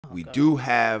We do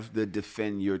have the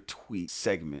Defend Your Tweet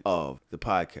segment of the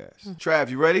podcast. Trav,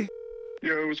 you ready?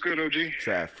 Yo, what's good, OG?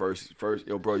 Trav, first,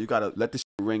 yo, bro, you gotta let this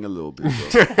ring a little bit,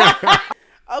 bro.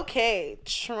 Okay,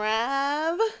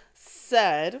 Trav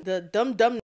said the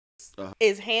Dumb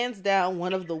is hands down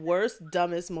one of the worst,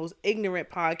 dumbest, most ignorant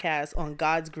podcasts on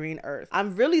God's green earth.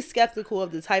 I'm really skeptical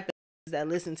of the type of that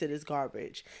listen to this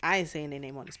garbage. I ain't saying their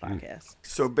name on this podcast.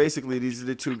 So basically, these are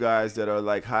the two guys that are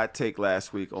like hot take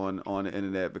last week on the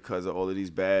internet because of all of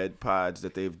these bad pods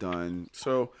that they've done.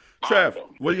 So, Trav,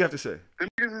 what do you have to say? Them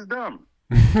niggas is dumb.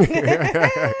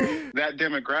 That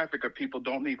demographic of people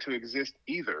don't need to exist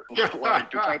either.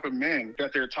 Like the type of men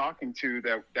that they're talking to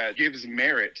that gives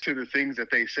merit to the things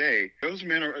that they say. Those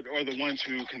men are the ones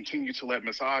who continue to let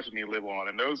misogyny live on.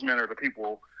 And those men are the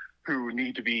people who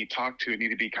need to be talked to, need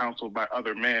to be counseled by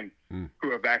other men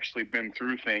who have actually been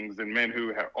through things and men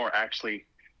who are actually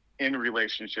in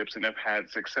relationships and have had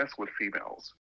success with females.